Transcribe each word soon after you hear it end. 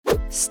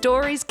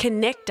Stories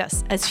connect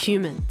us as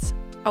humans.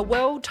 A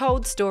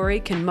well-told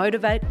story can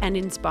motivate and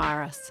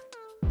inspire us.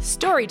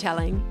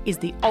 Storytelling is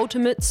the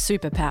ultimate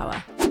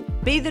superpower.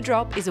 Be the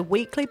Drop is a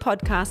weekly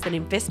podcast that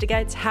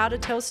investigates how to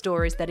tell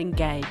stories that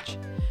engage.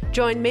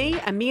 Join me,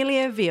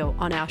 Amelia Veal,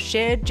 on our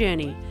shared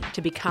journey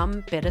to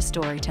become better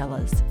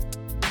storytellers.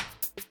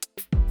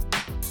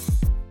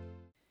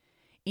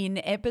 In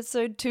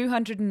episode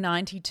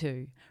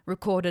 292,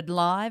 recorded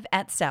live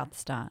at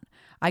Southstart,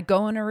 I go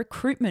on a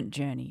recruitment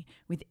journey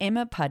with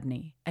Emma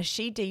Pudney as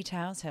she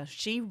details how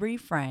she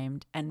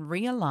reframed and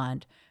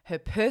realigned her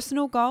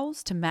personal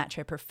goals to match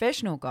her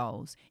professional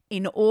goals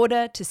in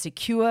order to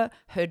secure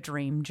her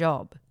dream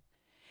job.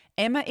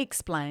 Emma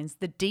explains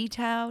the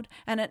detailed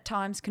and at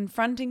times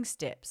confronting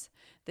steps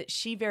that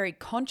she very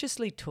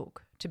consciously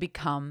took to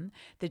become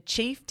the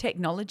Chief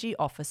Technology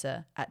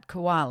Officer at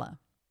Koala.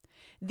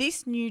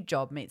 This new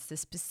job meets the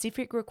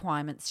specific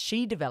requirements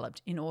she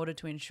developed in order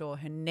to ensure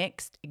her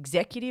next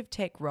executive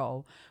tech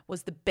role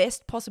was the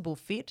best possible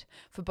fit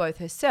for both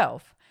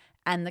herself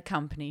and the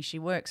company she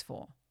works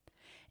for.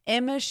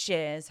 Emma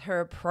shares her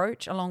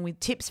approach along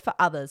with tips for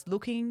others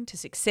looking to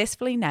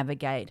successfully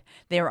navigate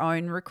their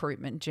own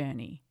recruitment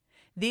journey.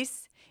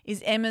 This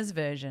is Emma's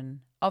version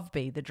of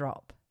Be the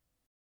Drop.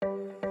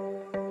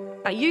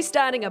 Are you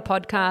starting a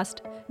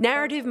podcast?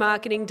 Narrative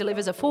Marketing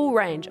delivers a full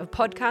range of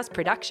podcast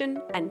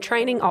production and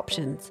training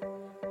options.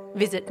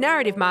 Visit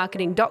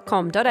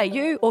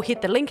narrativemarketing.com.au or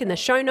hit the link in the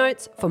show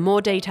notes for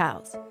more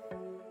details.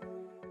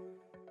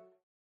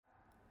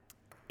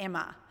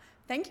 Emma,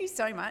 thank you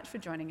so much for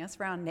joining us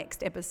for our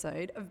next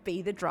episode of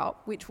Be the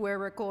Drop, which we're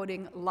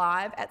recording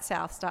live at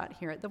Southstart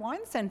here at the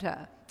Wine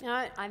Centre.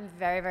 I'm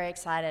very, very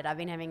excited. I've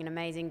been having an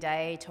amazing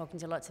day, talking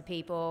to lots of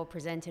people,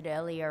 presented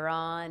earlier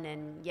on,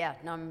 and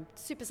I'm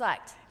super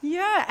psyched.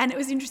 Yeah, and it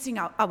was interesting.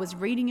 I was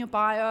reading your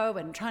bio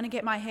and trying to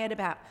get my head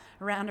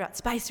around about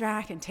Space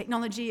Rack and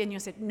technology, and you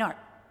said, no,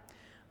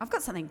 I've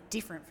got something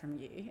different from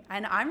you.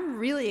 And I'm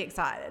really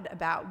excited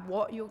about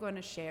what you're going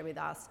to share with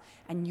us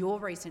and your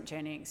recent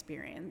journey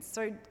experience.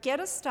 So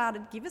get us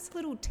started. Give us a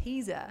little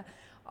teaser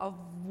of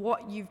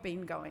what you've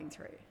been going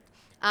through.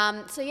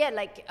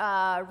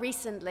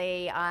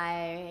 Recently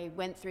I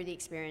went through the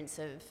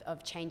experience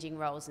of changing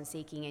roles and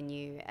seeking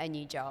a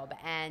new job.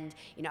 And,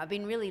 I've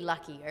been really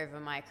lucky over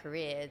my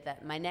career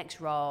that my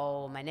next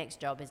role, my next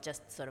job has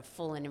just sort of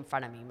fallen in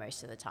front of me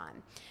most of the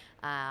time.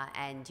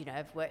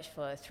 I've worked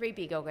for three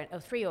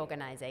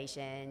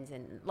organizations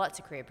and lots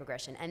of career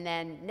progression. And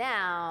then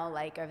now,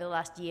 over the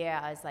last year,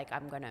 I was like,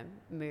 I'm going to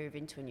move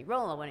into a new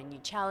role. I want a new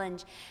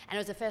challenge. And it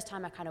was the first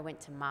time I kind of went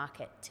to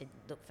market to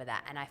look for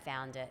that. And I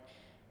found it.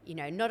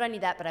 Not only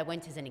that, but I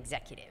went as an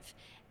executive,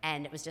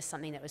 and it was just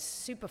something that was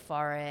super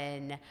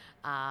foreign,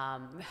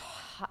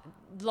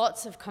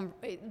 lots of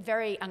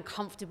very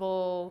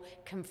uncomfortable,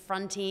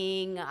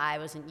 confronting. I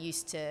wasn't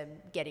used to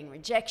getting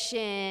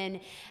rejection,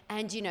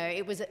 and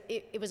it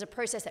was a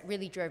process that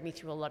really drove me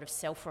through a lot of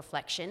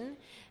self-reflection,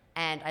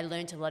 and I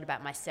learned a lot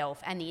about myself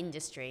and the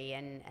industry,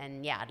 and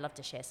I'd love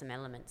to share some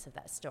elements of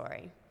that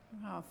story.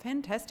 Oh,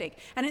 fantastic.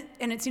 And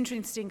it's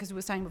interesting because we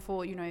were saying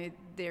before,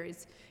 there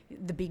is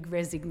the big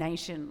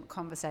resignation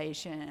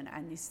conversation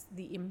and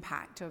the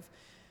impact of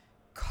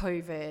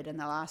COVID and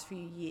the last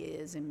few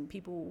years and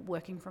people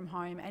working from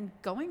home and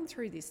going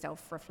through this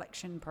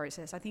self-reflection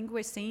process. I think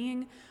we're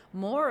seeing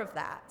more of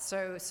that.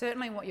 So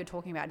certainly what you're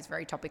talking about is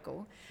very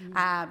topical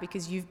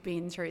because you've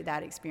been through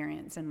that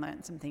experience and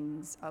learnt some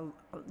things,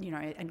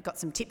 and got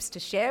some tips to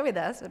share with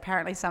us.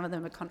 Apparently some of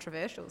them are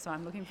controversial, so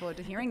I'm looking forward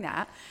to hearing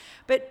that.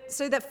 But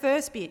so that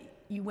first bit,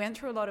 you went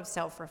through a lot of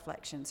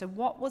self-reflection. So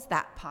what was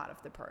that part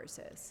of the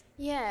process?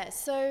 Yeah,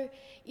 so,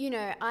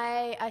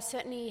 I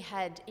certainly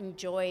had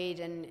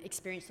enjoyed and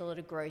experienced a lot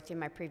of growth in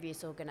my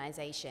previous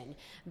organization,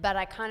 but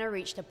I kind of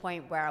reached a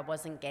point where I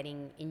wasn't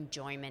getting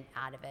enjoyment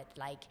out of it.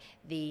 Like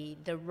the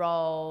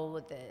role,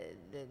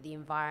 the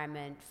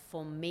environment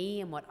for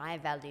me and what I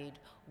valued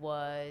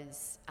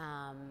was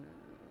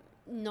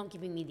not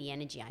giving me the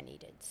energy I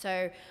needed.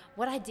 So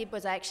what I did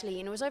was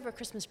it was over a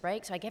Christmas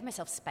break, so I gave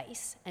myself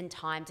space and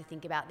time to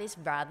think about this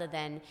rather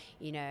than,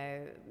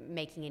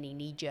 making any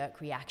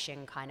knee-jerk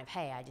reaction kind of,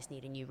 hey, I just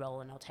need a new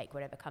role and I'll take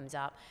whatever comes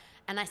up.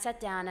 And I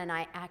sat down and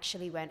I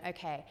actually went,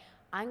 okay,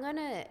 I'm going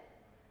to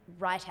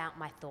write out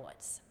my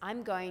thoughts.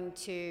 I'm going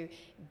to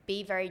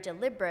be very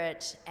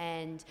deliberate,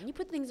 and when you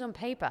put things on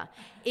paper,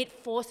 it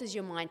forces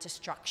your mind to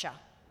structure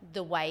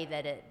the way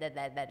that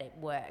it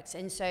works.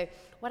 And so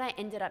what I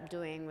ended up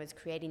doing was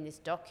creating this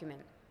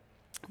document,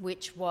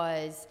 which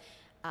was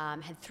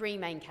had three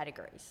main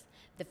categories.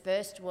 The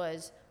first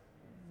was,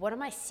 what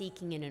am I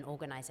seeking in an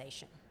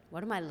organization?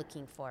 What am I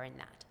looking for in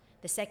that?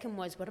 The second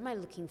was, what am I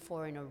looking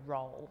for in a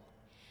role?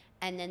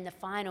 And then the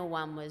final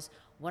one was,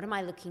 what am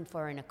I looking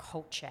for in a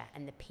culture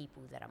and the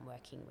people that I'm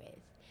working with?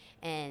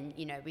 And,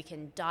 we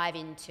can dive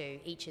into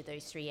each of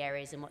those three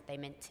areas and what they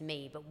meant to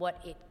me. But what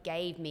it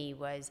gave me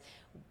was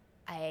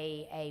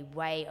a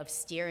way of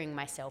steering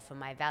myself and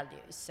my values.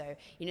 So,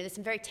 there's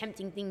some very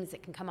tempting things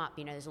that can come up.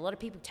 There's a lot of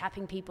people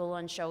tapping people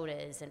on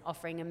shoulders and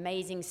offering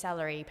amazing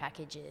salary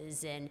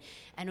packages and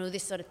all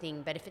this sort of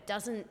thing. But if it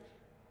doesn't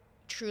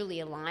truly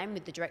align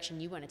with the direction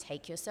you want to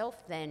take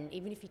yourself, then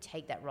even if you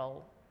take that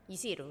role, you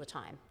see it all the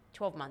time.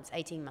 12 months,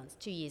 18 months,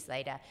 2 years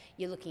later,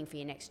 you're looking for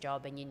your next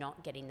job and you're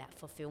not getting that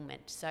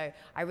fulfillment. So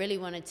I really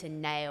wanted to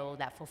nail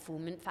that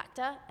fulfillment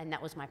factor, and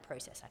that was my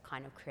process. I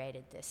kind of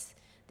created this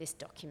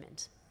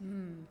document.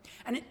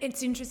 And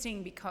it's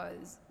interesting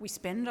because we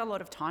spend a lot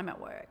of time at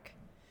work.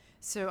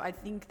 So I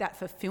think that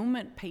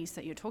fulfillment piece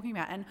that you're talking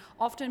about, and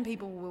often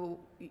people will,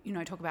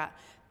 talk about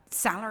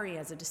salary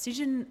as a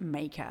decision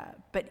maker,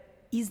 but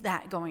is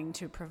that going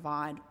to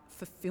provide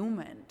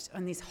fulfillment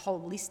on this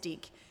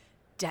holistic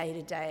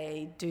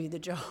day-to-day, do the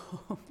job?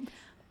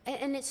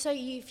 And it's so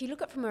if you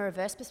look at it from a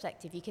reverse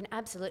perspective, you can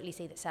absolutely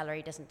see that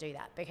salary doesn't do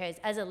that. Because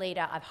as a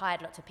leader, I've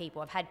hired lots of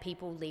people. I've had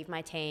people leave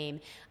my team.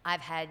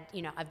 I've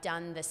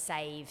done the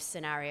save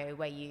scenario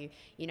where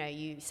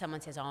someone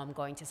says, oh, I'm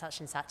going to such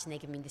and such, and they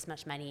give me this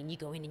much money, and you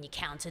go in and you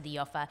counter the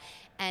offer.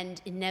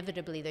 And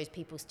inevitably, those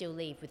people still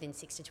leave within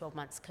 6 to 12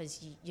 months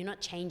because you're not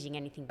changing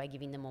anything by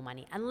giving them more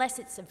money. Unless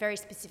it's a very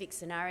specific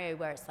scenario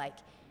where it's like,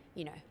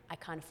 I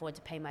can't afford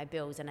to pay my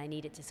bills and I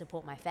need it to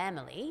support my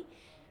family,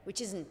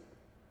 which isn't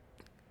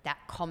that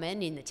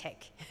common in the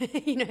tech,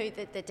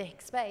 the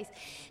tech space,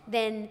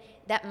 then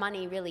that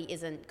money really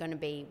isn't going to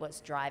be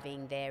what's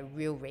driving their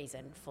real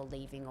reason for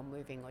leaving or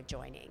moving or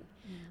joining.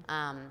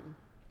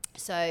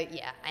 So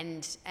yeah,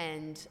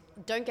 and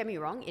don't get me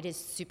wrong, it is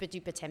super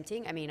duper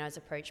tempting. I mean, I was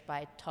approached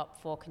by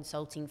top 4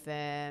 consulting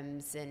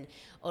firms and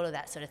all of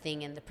that sort of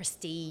thing, and the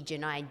prestige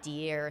and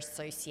idea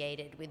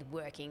associated with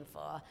working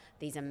for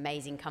these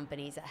amazing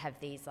companies that have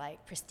these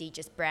like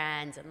prestigious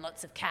brands and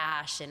lots of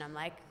cash, and I'm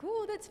like,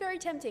 oh, that's very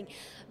tempting.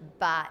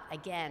 But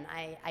again,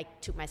 I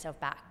took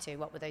myself back to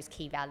what were those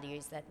key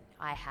values that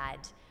I had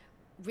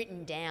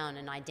written down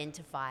and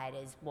identified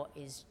as what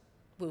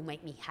will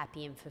make me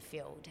happy and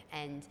fulfilled,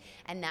 and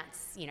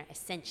that's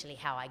essentially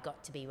how I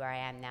got to be where I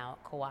am now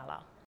at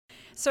Koala.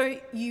 So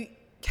you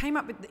came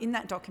up with, in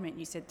that document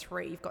you said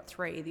 3, you've got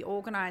 3: the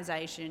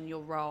organisation,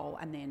 your role,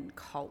 and then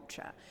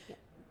culture. Yep.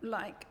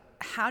 Like,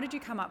 how did you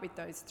come up with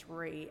those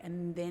 3,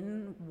 and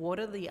then what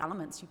are the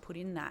elements you put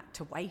in that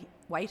to weight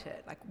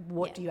it? Like,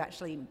 what do you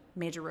actually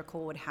measure,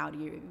 record? How do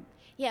you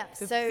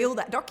fulfill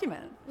that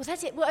document? Well,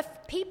 that's it. Well,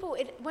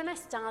 when I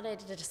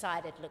started, I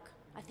decided, look,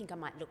 I think I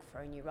might look for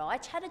a new role. I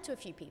chatted to a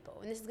few people,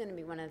 and this is going to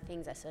be one of the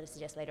things I sort of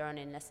suggest later on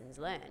in Lessons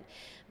Learned,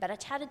 but I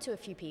chatted to a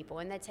few people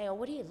and they'd say, oh,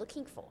 what are you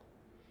looking for?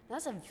 And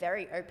that's a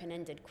very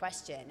open-ended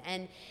question,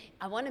 and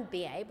I want to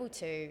be able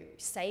to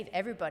save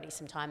everybody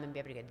some time and be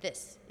able to go,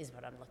 this is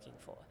what I'm looking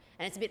for.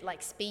 And it's a bit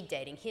like speed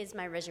dating. Here's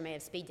my resume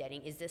of speed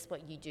dating. Is this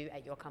what you do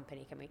at your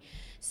company?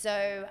 So,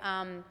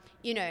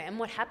 and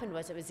what happened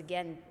was, it was,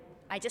 again,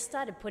 I just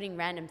started putting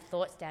random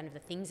thoughts down of the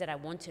things that I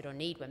wanted or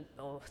need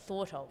or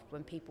thought of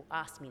when people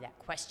asked me that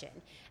question.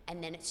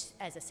 And then it's,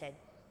 as I said,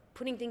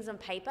 putting things on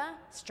paper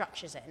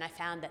structures it. And I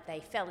found that they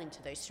fell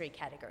into those 3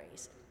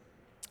 categories: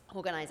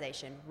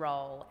 organisation,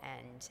 role,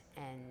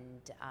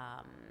 and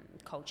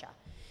culture.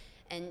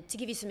 And to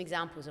give you some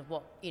examples of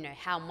what,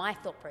 how my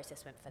thought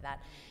process went for that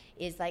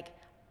is like,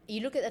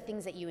 you look at the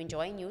things that you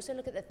enjoy, and you also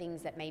look at the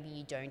things that maybe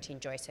you don't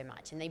enjoy so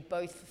much, and they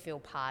both fulfill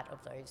part of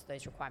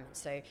those requirements.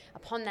 So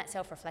upon that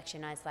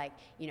self-reflection, I was like,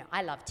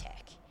 I love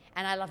tech,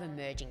 and I love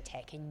emerging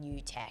tech and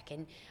new tech,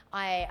 and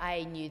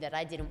I knew that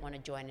I didn't want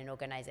to join an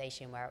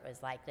organization where it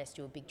was like, let's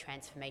do a big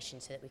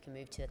transformation so that we can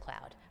move to the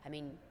cloud. I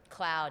mean,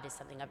 cloud is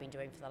something I've been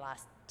doing for the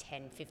last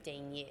 10,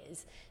 15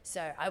 years.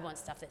 So I want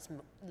stuff that's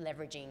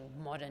leveraging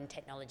modern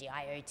technology,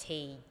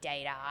 IoT,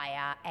 data,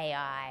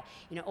 AI,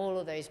 all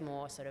of those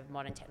more sort of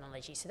modern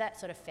technologies. So that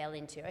sort of fell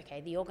into,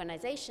 okay, the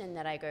organization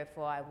that I go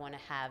for, I want to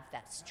have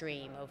that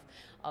stream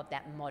of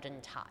that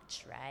modern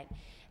touch, right?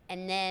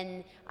 And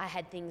then I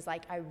had things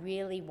like, I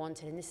really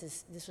wanted, and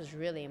this was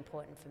really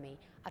important for me,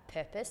 a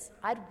purpose.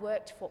 I'd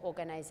worked for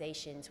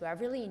organizations where I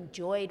really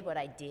enjoyed what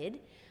I did,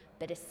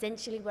 but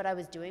essentially what I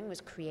was doing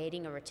was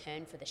creating a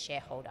return for the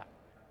shareholder.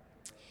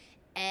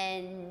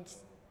 And,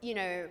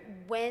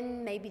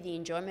 when maybe the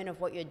enjoyment of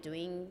what you're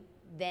doing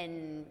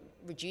then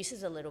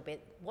reduces a little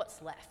bit,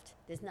 what's left?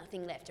 There's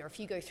nothing left. Or if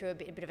you go through a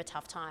bit of a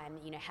tough time,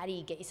 how do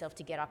you get yourself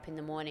to get up in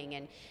the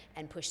morning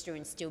and push through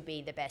and still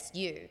be the best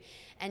you?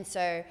 And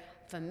so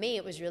for me,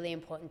 it was really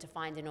important to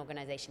find an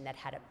organization that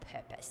had a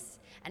purpose.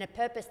 And a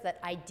purpose that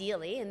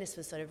ideally, and this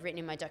was sort of written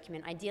in my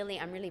document, ideally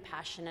I'm really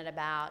passionate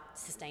about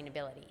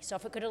sustainability. So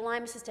if it could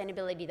align with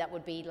sustainability, that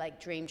would be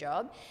like dream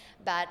job.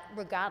 But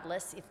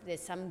regardless, if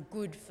there's some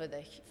good for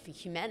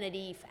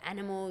humanity, for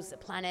animals, the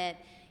planet,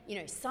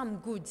 some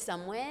good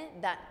somewhere,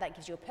 that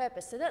gives you a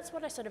purpose. So that's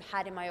what I sort of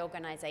had in my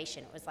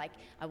organization. It was like,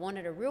 I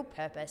wanted a real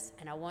purpose,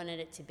 and I wanted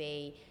it to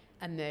be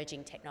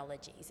emerging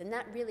technologies. And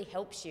that really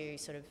helps you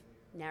sort of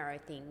narrow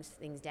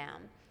things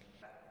down.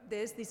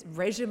 there's this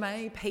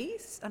resume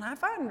piece, and I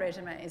find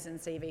resumes and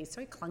CVs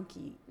so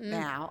clunky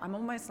now. I'm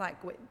almost like,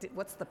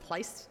 what's the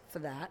place for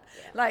that?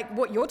 Yeah. Like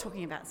what you're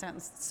talking about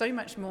sounds so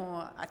much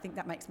more, I think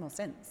that makes more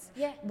sense.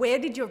 Yeah. Where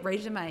did your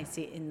resume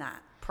sit in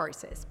that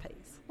process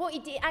piece? Well,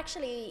 it did,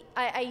 actually,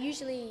 I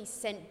usually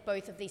sent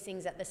both of these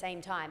things at the same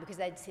time, because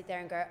they'd sit there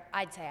and go,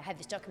 I'd say, I have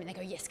this document.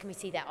 They go, yes, can we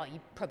see that? Oh, you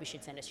probably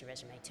should send us your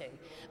resume too.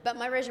 But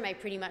my resume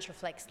pretty much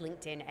reflects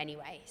LinkedIn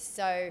anyway.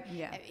 So,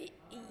 yeah.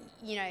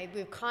 You know,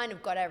 we've kind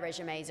of got our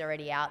resumes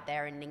already out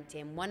there in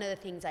LinkedIn. One of the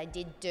things I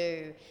did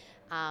do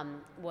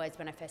was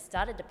when I first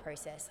started the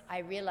process, I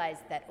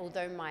realized that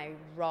although my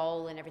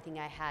role and everything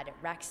I had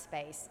at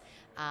Rackspace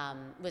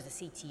was a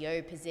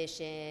CTO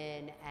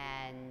position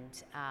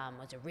and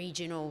was a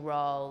regional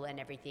role and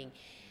everything,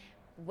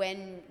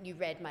 when you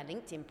read my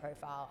LinkedIn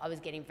profile, I was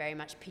getting very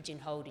much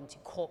pigeonholed into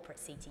corporate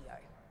CTO.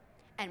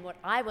 And what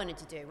I wanted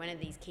to do, one of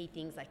these key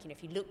things, like, you know,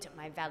 if you looked at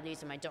my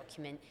values and my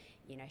document,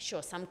 you know,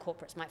 sure, some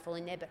corporates might fall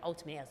in there, but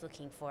ultimately I was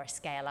looking for a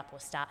scale-up or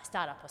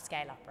startup or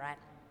scale-up, right?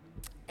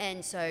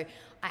 And so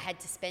I had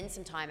to spend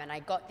some time, and I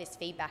got this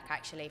feedback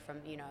actually from,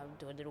 you know,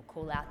 do a little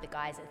call out, the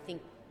guys at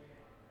Think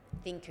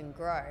and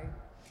Grow.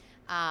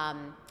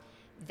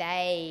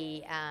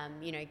 They,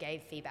 you know,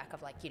 gave feedback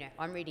of like, you know,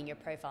 I'm reading your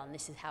profile and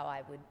this is how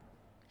I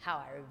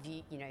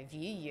view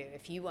you.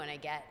 If you want to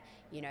get,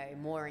 you know,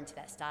 more into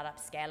that startup,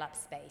 scale-up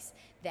space,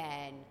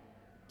 then,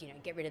 you know,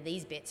 get rid of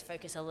these bits,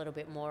 focus a little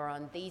bit more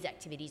on these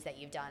activities that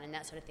you've done and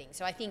that sort of thing.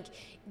 So I think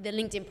the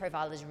LinkedIn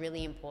profile is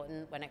really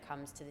important when it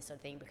comes to this sort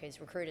of thing, because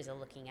recruiters are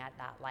looking at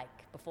that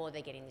like before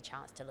they're getting the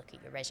chance to look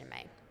at your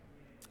resume.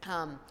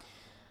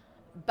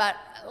 But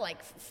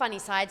like funny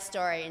side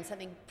story and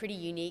something pretty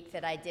unique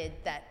that I did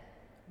that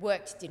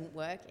didn't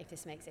work, if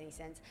this makes any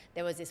sense.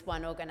 There was this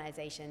one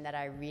organization that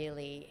I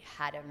really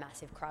had a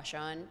massive crush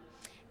on,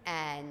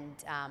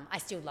 and I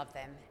still love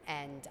them,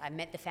 and I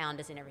met the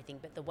founders and everything,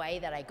 but the way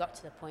that I got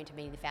to the point of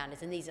meeting the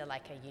founders, and these are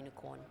like a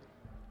unicorn,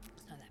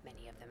 there's not that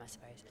many of them, I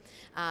suppose.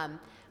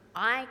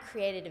 I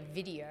created a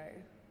video,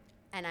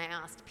 and I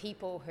asked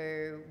people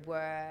who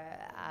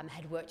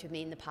had worked with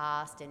me in the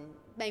past and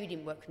maybe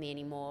didn't work with me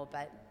anymore,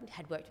 but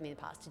had worked with me in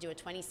the past, to do a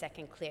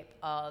 20-second clip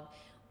of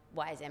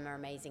why is Emma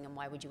amazing and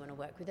why would you want to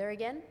work with her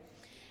again?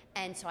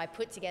 And so I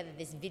put together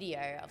this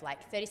video of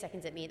like 30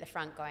 seconds at me at the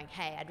front going,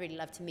 hey, I'd really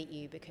love to meet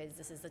you because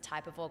this is the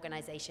type of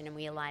organization and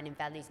we align in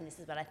values and this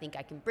is what I think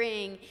I can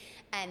bring.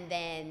 And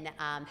then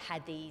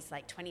had these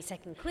like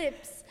 20-second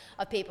clips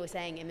of people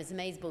saying Emma's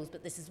amazeballs,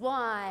 but this is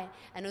why,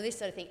 and all this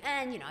sort of thing.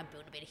 And, you know, I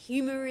built a bit of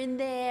humor in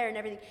there and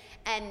everything.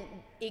 And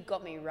it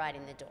got me right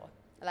in the door.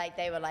 Like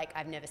they were like,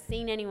 I've never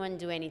seen anyone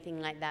do anything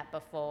like that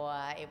before.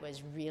 It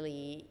was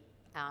really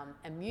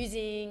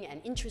amusing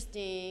and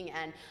interesting,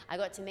 and I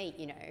got to meet,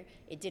 you know,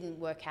 it didn't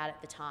work out at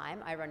the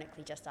time,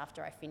 ironically just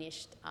after I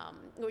finished,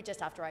 or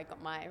just after I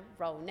got my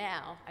role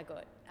now, I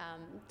got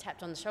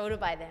tapped on the shoulder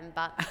by them,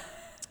 but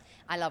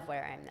I love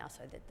where I am now,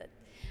 so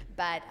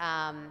but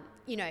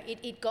you know,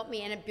 it got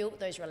me and it built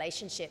those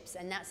relationships,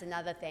 and that's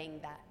another thing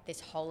that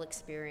this whole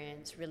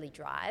experience really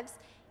drives,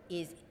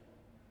 is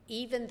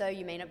even though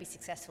you may not be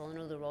successful in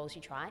all the roles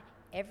you try,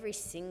 every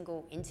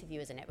single interview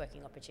is a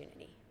networking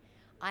opportunity.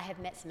 I have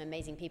met some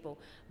amazing people.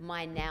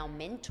 My now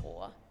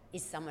mentor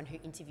is someone who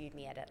interviewed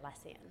me at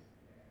Atlassian.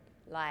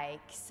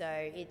 Like, so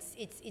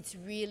it's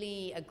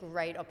really a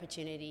great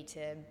opportunity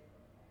to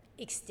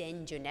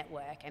extend your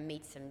network and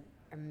meet some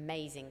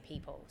amazing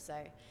people. So,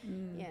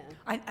 yeah.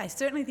 I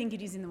certainly think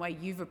it is in the way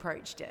you've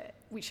approached it,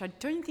 which I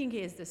don't think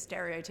is the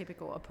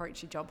stereotypical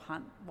approach your job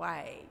hunt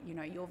way. You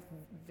know, you're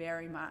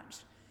very much,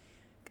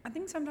 I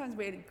think sometimes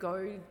we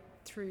go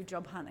through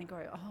job hunt and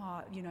go,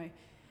 oh, you know,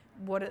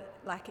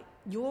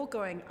 you're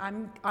going,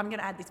 I'm going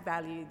to add this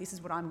value, this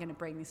is what I'm going to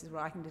bring, this is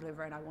what I can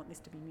deliver, and I want this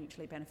to be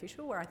mutually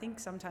beneficial, where I think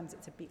sometimes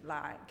it's a bit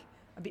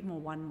more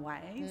one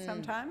way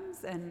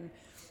sometimes.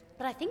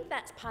 But I think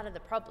that's part of the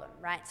problem,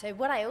 right? So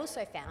what I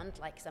also found,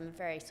 like, 'cause I'm a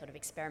very sort of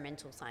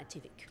experimental,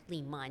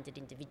 scientifically minded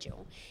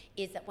individual,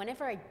 is that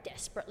whenever I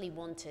desperately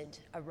wanted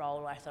a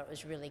role or I thought it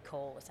was really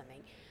cool or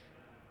something,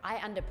 I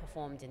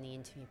underperformed in the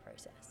interview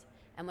process.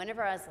 And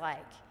whenever I was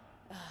like,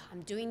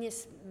 I'm doing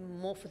this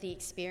more for the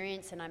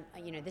experience, and I'm,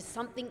 you know, there's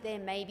something there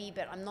maybe,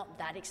 but I'm not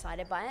that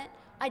excited by it,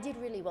 I did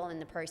really well in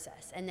the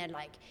process. And then,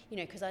 like, you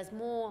know, because I was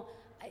more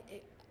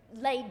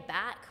laid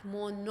back,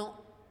 more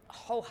not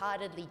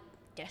wholeheartedly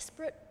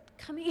desperate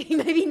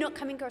maybe not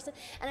coming across it.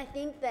 And I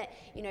think that,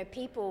 you know,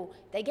 people,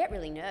 they get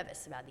really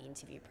nervous about the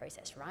interview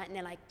process, right? And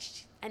they're like,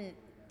 and,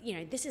 you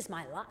know, this is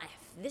my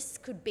life. This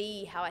could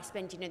be how I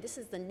spend, you know, this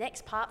is the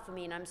next part for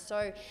me,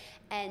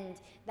 and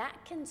that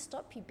can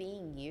stop you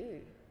being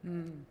you.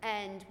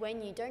 And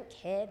when you don't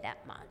care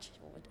that much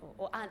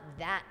or aren't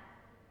that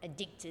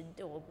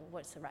addicted, or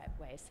what's the right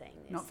way of saying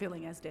this? Not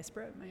feeling as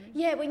desperate, maybe?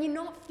 Yeah, when you're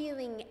not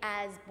feeling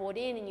as bought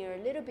in and you're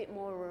a little bit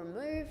more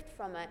removed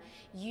from it,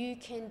 you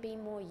can be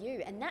more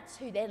you. And that's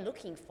who they're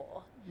looking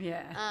for.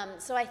 Yeah.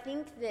 So I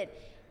think that,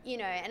 you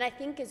know, and I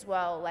think as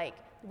well, like,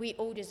 we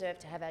all deserve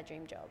to have our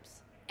dream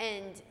jobs.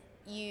 And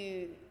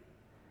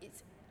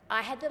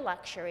I had the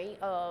luxury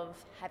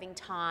of having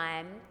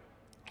time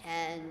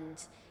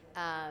and,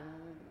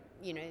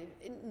 you know,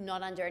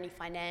 not under any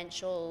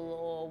financial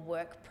or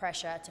work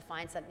pressure to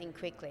find something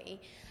quickly.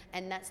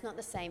 And that's not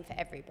the same for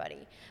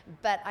everybody.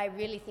 But I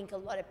really think a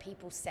lot of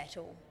people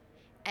settle.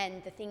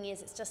 And the thing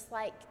is, it's just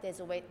like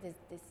there's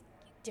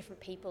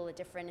different people are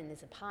different, and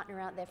there's a partner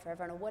out there for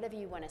everyone, or whatever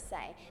you want to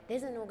say.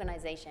 There's an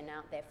organization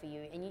out there for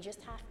you, and you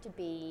just have to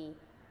be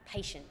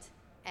patient.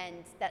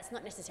 And that's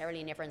not necessarily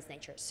in everyone's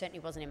nature. It certainly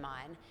wasn't in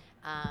mine.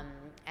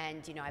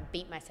 And, you know, I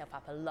beat myself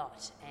up a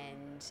lot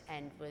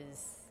and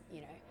was,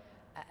 you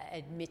know,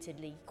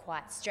 admittedly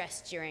quite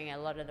stressed during a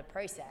lot of the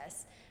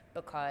process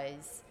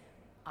because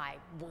I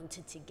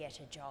wanted to get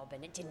a job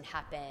and it didn't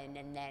happen.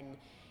 And then,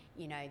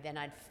 you know, then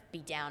I'd be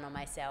down on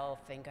myself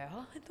and go,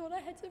 oh, I thought I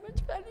had so much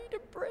value to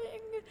bring.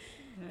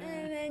 Yeah.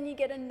 And then you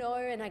get a no,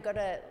 and I got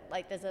to,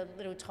 like, there's a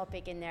little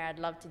topic in there I'd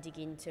love to dig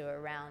into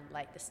around,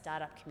 like, the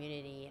startup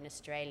community in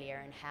Australia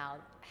and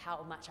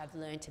how much I've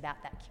learned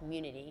about that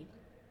community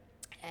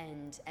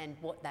and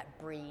what that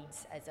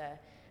breeds as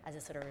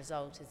a sort of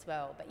result as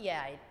well. But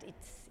yeah,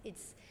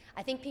 it's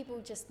I think people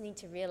just need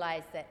to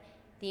realise that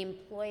the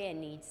employer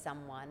needs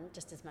someone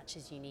just as much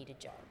as you need a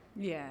job.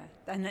 Yeah,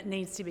 and it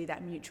needs to be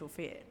that mutual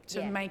fit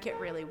to make it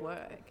really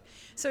work.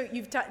 So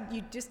you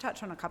just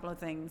touched on a couple of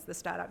things, the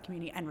startup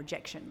community and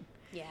rejection.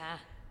 Yeah.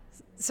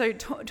 So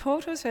talk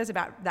to us first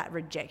about that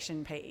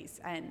rejection piece.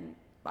 And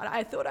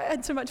I thought I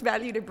had so much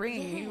value to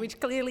bring,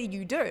 which clearly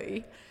you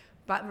do,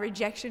 but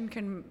rejection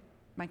can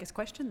make us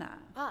question that.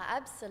 Oh,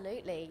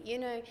 absolutely. You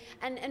know,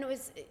 and it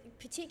was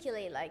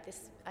particularly like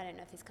this, I don't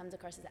know if this comes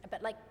across as that,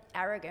 but like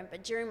arrogant,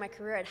 but during my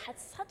career I'd had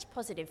such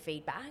positive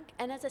feedback.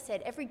 And as I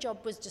said, every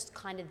job was just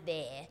kind of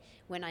there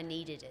when I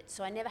needed it.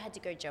 So I never had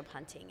to go job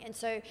hunting. And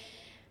so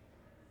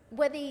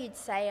whether you'd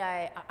say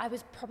I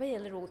was probably a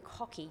little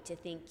cocky to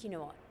think, you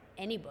know what,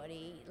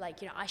 anybody,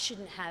 like, you know, it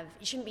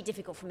shouldn't be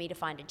difficult for me to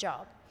find a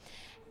job.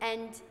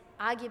 And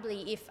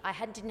arguably, if I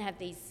didn't have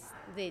these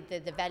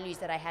the values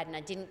that I had and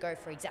I didn't go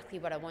for exactly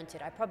what I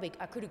wanted, I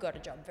could have got a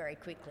job very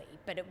quickly,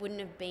 but it wouldn't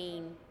have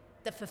been,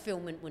 the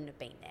fulfillment wouldn't have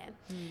been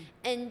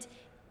there.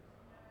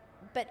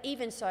 But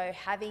even so,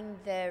 having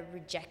the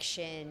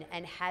rejection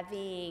and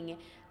having,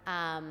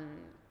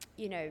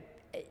 you know,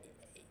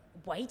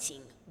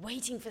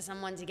 waiting for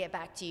someone to get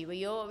back to you, where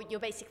you're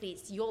basically,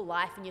 it's your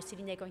life and you're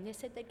sitting there going, they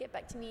said they'd get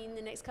back to me in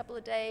the next couple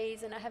of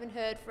days and I haven't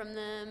heard from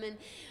them, and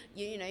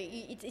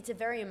it's a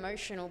very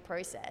emotional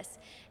process.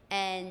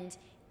 And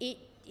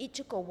it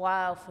took a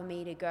while for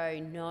me to go,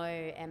 no,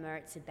 Emma,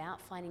 it's about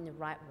finding the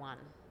right one.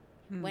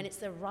 When it's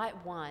the right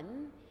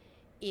one,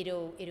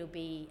 it'll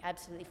be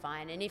absolutely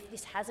fine. And if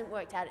this hasn't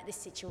worked out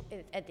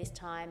at this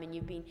time,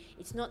 and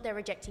it's not they're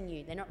rejecting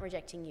you. They're not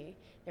rejecting you.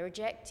 They're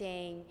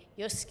rejecting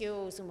your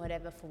skills and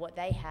whatever for what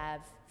they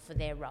have for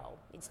their role.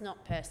 It's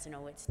not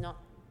personal. It's not,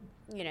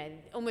 you know,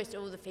 almost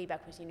all the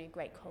feedback was, you know,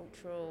 great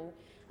cultural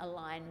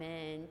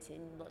alignment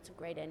and lots of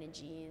great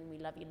energy, and we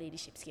love your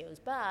leadership skills,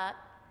 but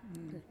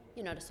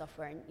you're not a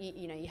software, and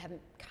you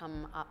haven't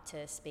come up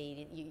to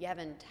speed. You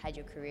haven't had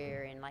your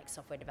career in like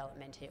software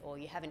development, or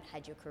you haven't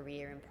had your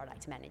career in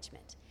product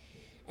management.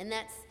 And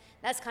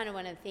that's kind of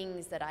one of the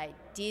things that I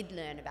did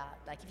learn about.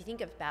 Like, if you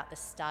think about the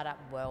startup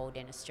world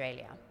in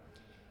Australia,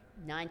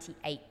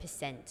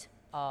 98%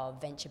 of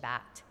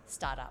venture-backed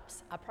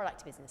startups are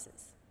product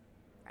businesses,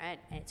 right?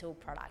 And it's all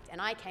product.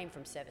 And I came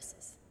from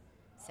services.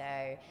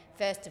 So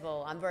first of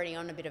all, I'm already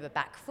on a bit of a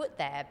back foot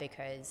there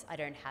because I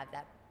don't have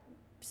that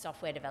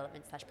software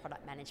development /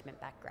 product management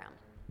background.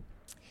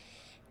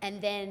 And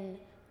then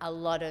a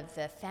lot of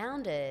the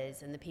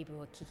founders and the people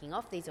who are kicking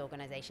off these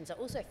organizations are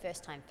also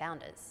first-time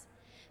founders.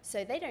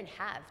 So they don't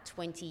have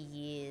 20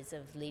 years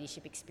of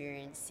leadership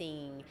experience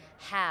seeing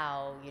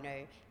how, you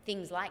know,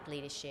 things like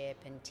leadership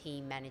and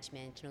team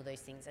management and all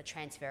those things are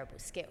transferable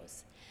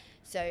skills.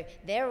 So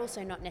they're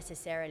also not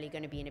necessarily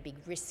going to be in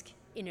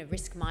a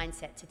risk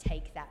mindset to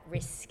take that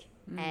risk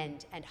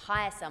and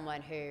hire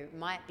someone who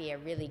might be a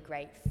really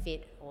great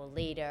fit or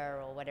leader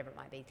or whatever it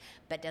might be,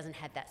 but doesn't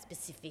have that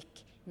specific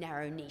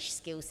narrow niche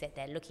skill set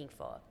they're looking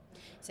for.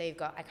 So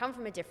I come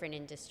from a different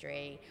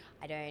industry,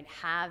 I don't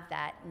have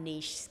that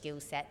niche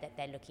skill set that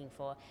they're looking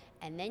for,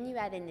 and then you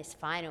add in this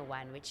final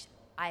one, which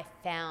I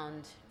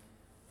found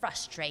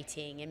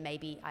frustrating, and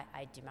maybe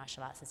I do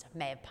martial arts and stuff,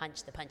 may have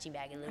punched the punching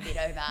bag a little bit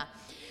over,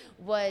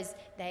 was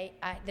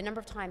the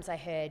number of times I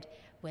heard,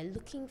 we're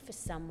looking for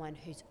someone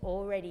who's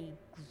already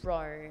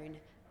grown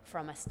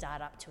from a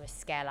startup to a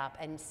scale up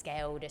and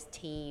scaled a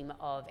team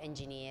of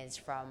engineers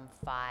from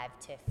 5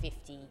 to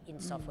 50 in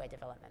software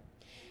development.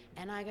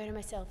 And I go to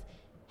myself,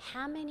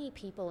 how many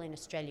people in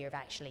Australia have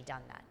actually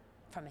done that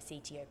from a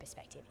CTO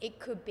perspective? It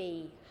could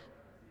be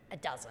a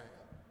dozen,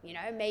 you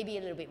know, maybe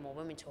a little bit more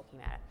when we're talking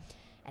about it.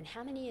 And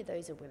how many of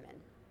those are women?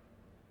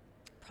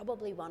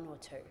 Probably 1 or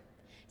 2.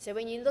 So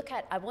when you look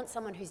at, I want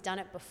someone who's done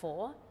it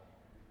before,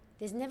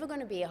 there's never going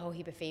to be a whole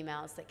heap of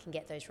females that can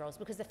get those roles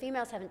because the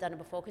females haven't done it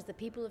before, because the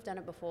people who've done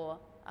it before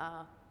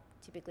are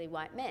typically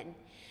white men.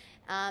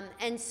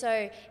 And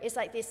so it's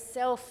like this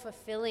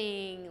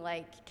self-fulfilling,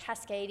 like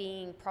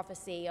cascading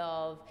prophecy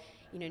of,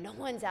 no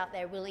one's out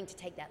there willing to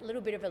take that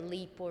little bit of a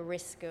leap or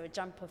risk or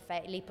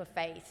leap of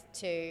faith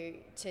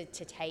to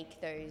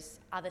take those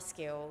other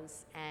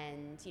skills.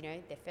 And,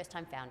 they're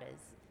first-time founders.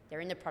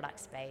 They're in the product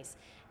space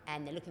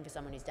and they're looking for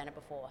someone who's done it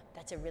before.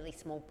 That's a really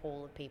small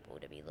pool of people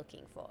to be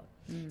looking for.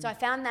 So I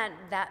found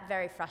that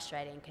very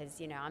frustrating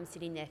because, I'm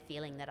sitting there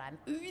feeling that I'm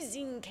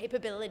oozing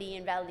capability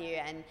and value,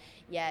 and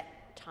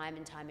yet time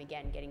and time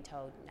again getting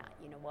told, nah,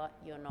 you know what,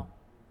 you're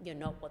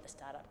not what the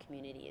startup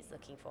community is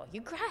looking for.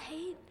 You're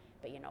great,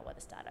 but you're not what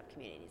the startup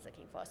community is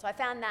looking for. So I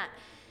found that,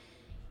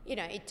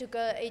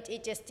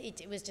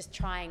 it was just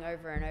trying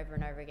over and over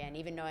and over again,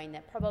 even knowing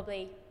that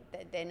probably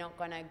they're not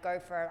going to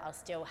go for it. I'll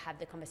still have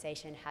the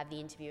conversation, have the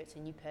interview. It's a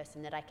new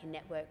person that I can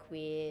network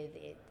with.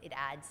 It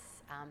adds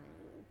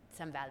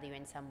some value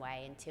in some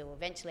way, until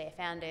eventually I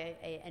found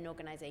an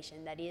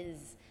organization that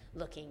is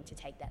looking to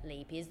take that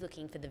leap, is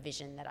looking for the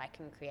vision that I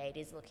can create,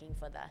 is looking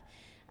for the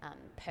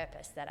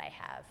purpose that I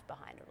have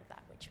behind all of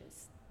that,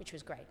 which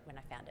was great when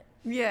I found it.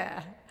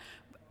 Yeah.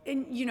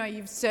 And,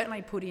 you've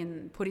certainly put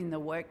in the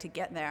work to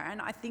get there.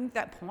 And I think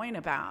that point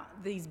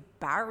about these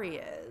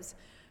barriers,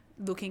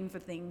 looking for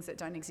things that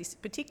don't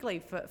exist, particularly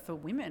for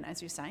women,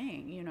 as you're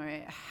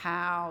saying,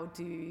 how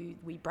do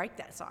we break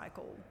that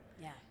cycle?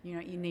 Yeah.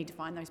 You need to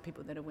find those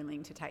people that are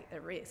willing to take the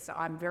risk. So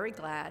I'm very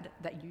glad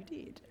that you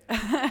did.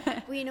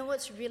 Well,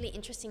 what's really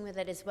interesting with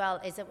it as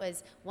well is it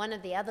was one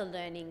of the other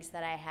learnings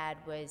that I had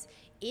was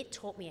it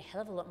taught me a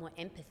hell of a lot more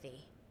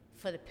empathy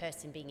for the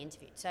person being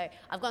interviewed. So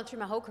I've gone through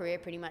my whole career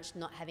pretty much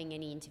not having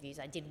any interviews.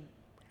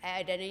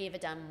 I'd only ever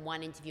done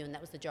one interview, and that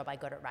was the job I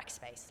got at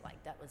Rackspace.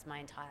 Like, that was my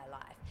entire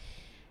life.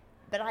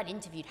 But I'd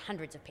interviewed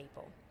hundreds of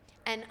people.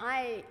 And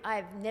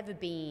I've never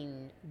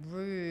been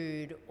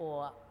rude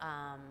or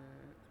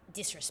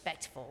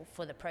disrespectful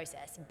for the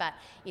process. But,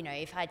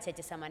 if I'd said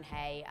to someone,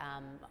 hey,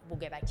 we'll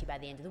get back to you by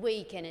the end of the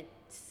week, and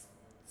it's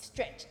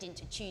stretched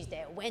into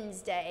Tuesday or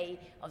Wednesday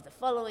of the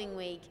following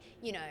week,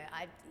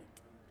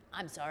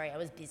 I'm sorry, I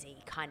was busy,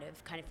 kind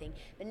of thing.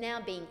 But now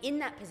being in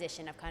that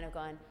position, I've kind of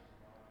gone,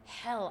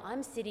 hell,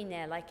 I'm sitting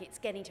there like it's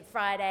getting to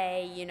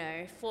Friday,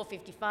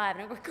 4:55,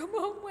 and I'm going, come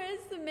on, where's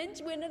the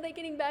mention? When are they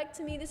getting back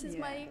to me? This is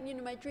my,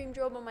 my dream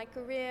job or my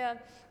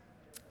career.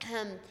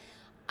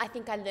 I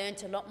think I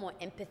learned a lot more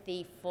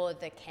empathy for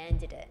the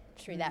candidate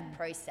through that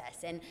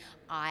process, and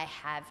I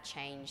have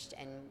changed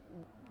and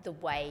the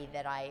way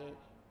that I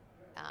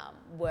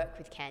work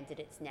with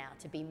candidates now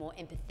to be more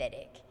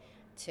empathetic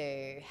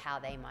to how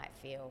they might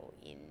feel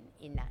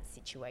in that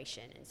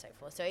situation and so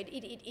forth. So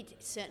it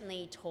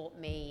certainly taught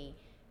me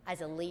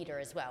as a leader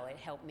as well. It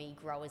helped me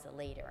grow as a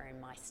leader in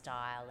my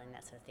style and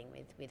that sort of thing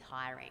with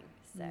hiring.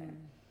 So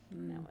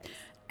that was...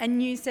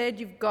 And you said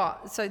you've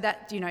got, so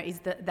that,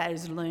 is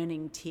those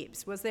learning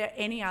tips. Was there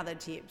any other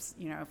tips,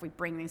 if we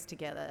bring this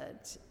together,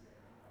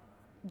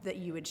 that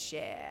you would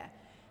share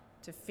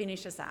to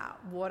finish us out?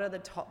 What are the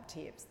top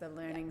tips, the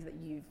learnings that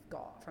you've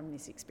got from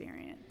this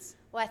experience?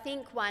 Well, I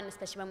think one,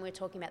 especially when we were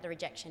talking about the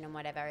rejection and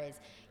whatever, is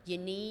you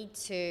need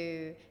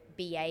to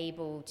be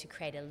able to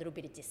create a little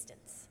bit of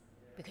distance.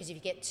 Because if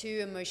you get too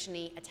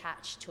emotionally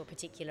attached to a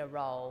particular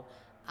role,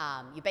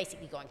 you're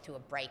basically going through a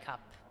breakup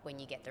when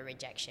you get the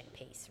rejection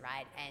piece,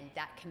 right? And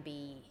that can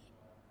be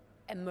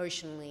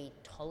emotionally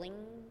tolling.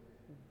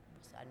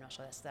 I'm not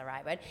sure that's the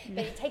right word,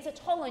 but it takes a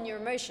toll on your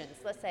emotions,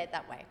 let's say it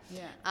that way.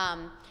 Yeah.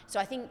 So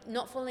I think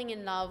not falling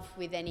in love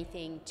with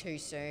anything too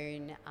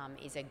soon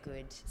is a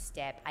good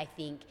step. I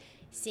think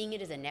seeing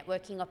it as a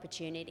networking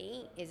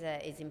opportunity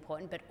is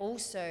important, but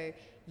also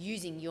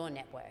using your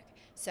network.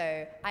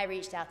 So I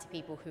reached out to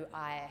people who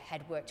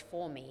had worked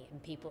for me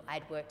and people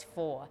I'd worked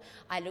for.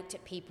 I looked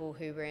at people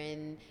who were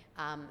in,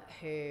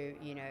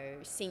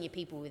 senior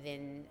people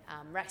within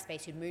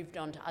Rackspace who'd moved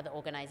on to other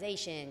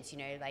organizations.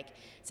 Like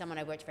someone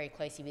I worked very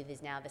closely with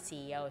is now the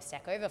CEO of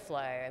Stack Overflow,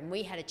 and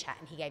we had a chat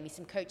and he gave me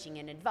some coaching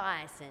and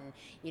advice. And,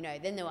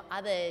 then there were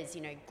others,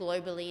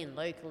 globally and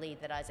locally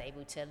that I was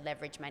able to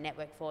leverage my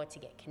network for to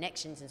get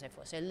connections and so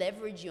forth. So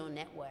leverage your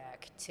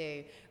network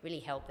to really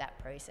help that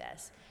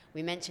process.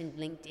 We mentioned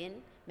LinkedIn.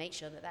 Make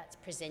sure that that's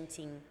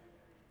presenting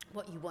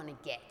what you want to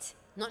get,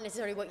 not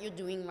necessarily what you're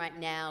doing right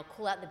now.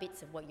 Call out the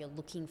bits of what you're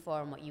looking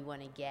for and what you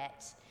want to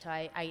get. So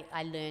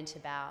I learned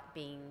about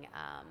being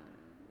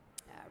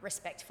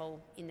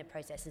respectful in the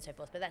process and so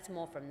forth, but that's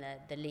more from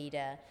the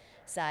leader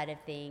side of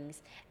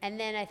things. And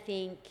then I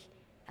think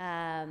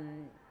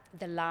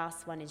the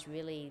last one is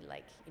really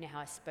like, how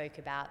I spoke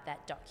about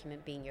that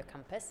document being your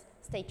compass.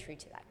 Stay true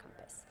to that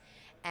compass.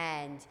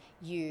 And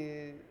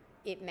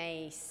it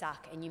may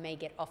suck and you may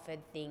get offered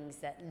things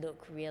that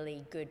look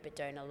really good but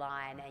don't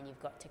align, and you've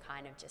got to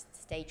kind of just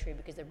stay true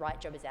because the right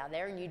job is out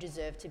there and you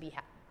deserve to be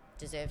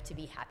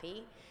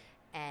happy.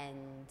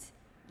 And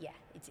yeah,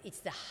 it's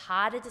the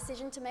harder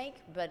decision to make,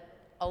 but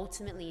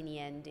ultimately in the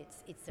end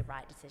it's the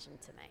right decision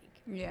to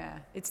make. Yeah,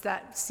 it's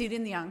that sit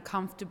in the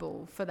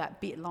uncomfortable for that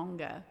bit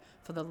longer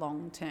for the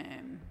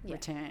long-term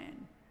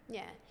return.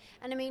 Yeah.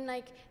 And I mean,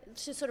 like,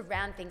 to sort of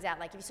round things out,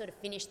 like if you sort of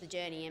finish the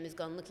journey, Emma's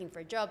gone looking for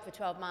a job for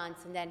 12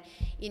 months, and then,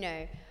 you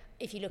know,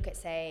 if you look at,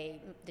 say,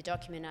 the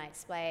document I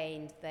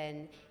explained,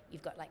 then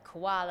you've got like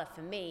Koala.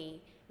 For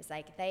me, it's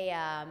like they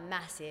are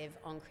massive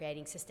on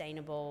creating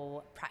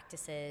sustainable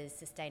practices,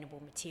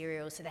 sustainable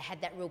materials. So they had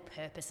that real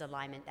purpose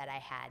alignment that I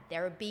had.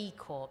 They're a B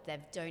Corp.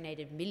 They've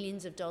donated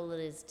millions of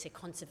dollars to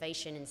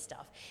conservation and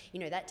stuff.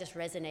 You know, that just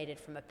resonated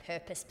from a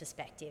purpose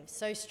perspective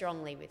so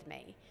strongly with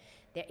me.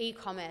 They're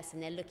e-commerce,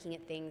 and they're looking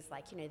at things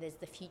like, you know, there's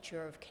the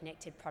future of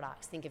connected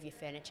products. Think of your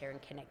furniture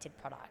and connected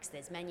products.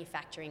 There's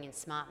manufacturing and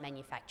smart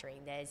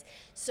manufacturing. There's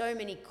so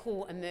many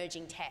cool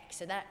emerging tech.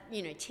 So that,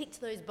 you know, ticked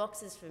those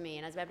boxes for me,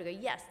 and I was able to go,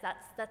 yes,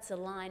 that's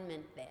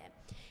alignment there.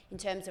 In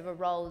terms of a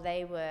role,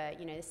 they were,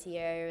 you know, the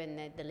CEO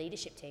and the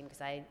leadership team, because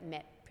I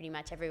met pretty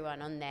much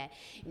everyone on there,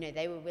 you know,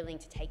 they were willing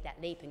to take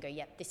that leap and go,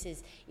 yep, this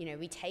is, you know,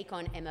 we take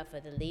on Emma for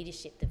the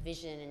leadership, the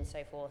vision and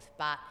so forth,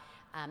 but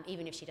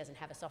even if she doesn't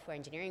have a software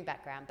engineering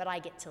background, but I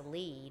get to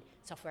lead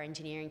software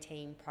engineering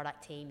team,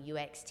 product team,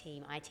 UX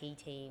team, IT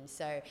team.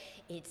 So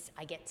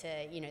I get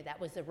to, you know, that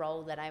was the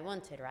role that I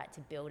wanted, right, to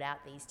build out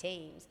these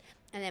teams.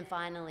 And then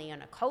finally,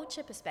 on a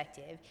culture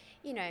perspective,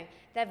 you know,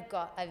 they've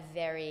got a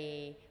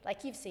very,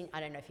 like you've seen, I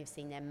don't know if you've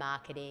seen their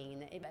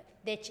marketing, but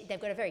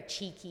they've got a very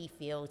cheeky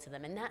feel to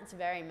them. And that's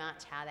very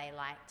much how they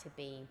like to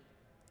be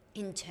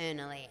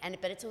internally.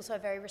 But it's also a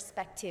very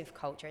respective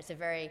culture. It's a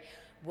very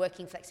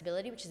working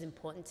flexibility, which is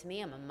important to me.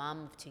 I'm a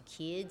mum of 2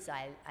 kids.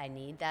 I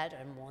need that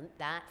and want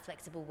that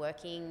flexible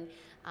working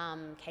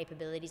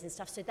capabilities and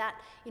stuff. So that,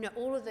 you know,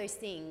 all of those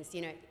things,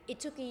 you know,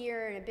 it took a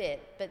year and a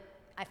bit, but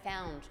I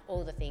found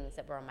all the things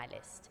that were on my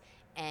list.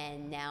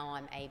 And now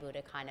I'm able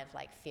to kind of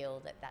like feel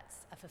that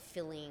that's a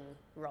fulfilling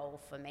role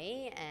for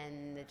me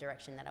and the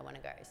direction that I want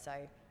to go. So,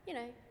 you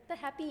know, the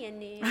happy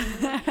ending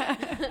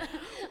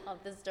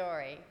of the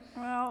story.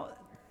 Well,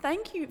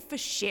 thank you for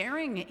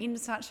sharing in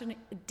such a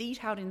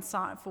detailed,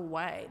 insightful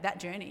way, that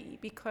journey,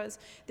 because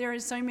there are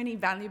so many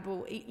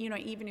valuable, you know,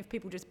 even if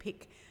people just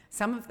pick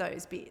some of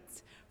those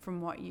bits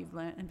from what you've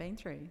learnt and been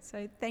through.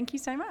 So thank you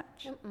so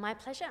much. My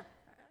pleasure.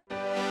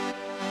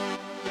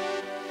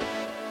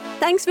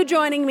 Thanks for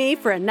joining me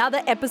for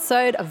another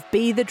episode of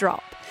Be The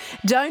Drop.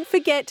 Don't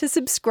forget to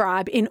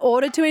subscribe in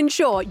order to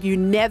ensure you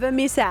never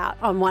miss out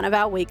on one of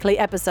our weekly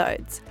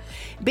episodes.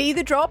 Be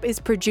The Drop is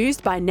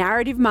produced by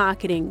Narrative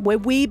Marketing, where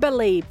we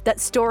believe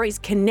that stories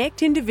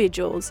connect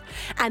individuals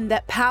and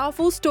that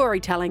powerful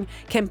storytelling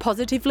can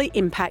positively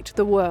impact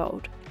the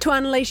world. To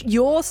unleash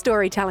your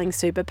storytelling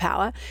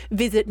superpower,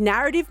 visit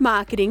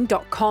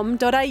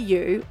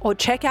narrativemarketing.com.au or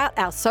check out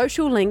our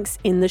social links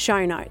in the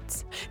show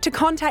notes. To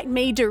contact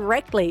me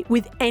directly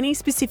with any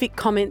specific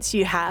comments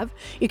you have,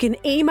 you can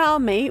email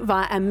me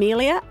via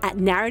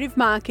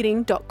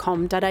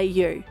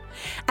amelia@narrativemarketing.com.au.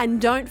 And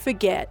don't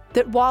forget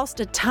that whilst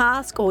a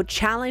task or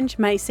challenge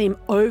may seem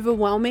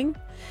overwhelming,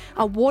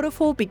 a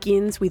waterfall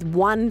begins with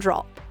one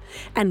drop,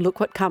 and look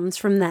what comes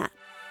from that.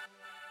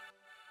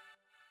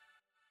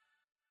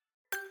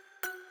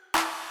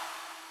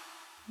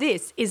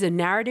 This is a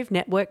Narrative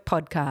Network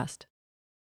podcast.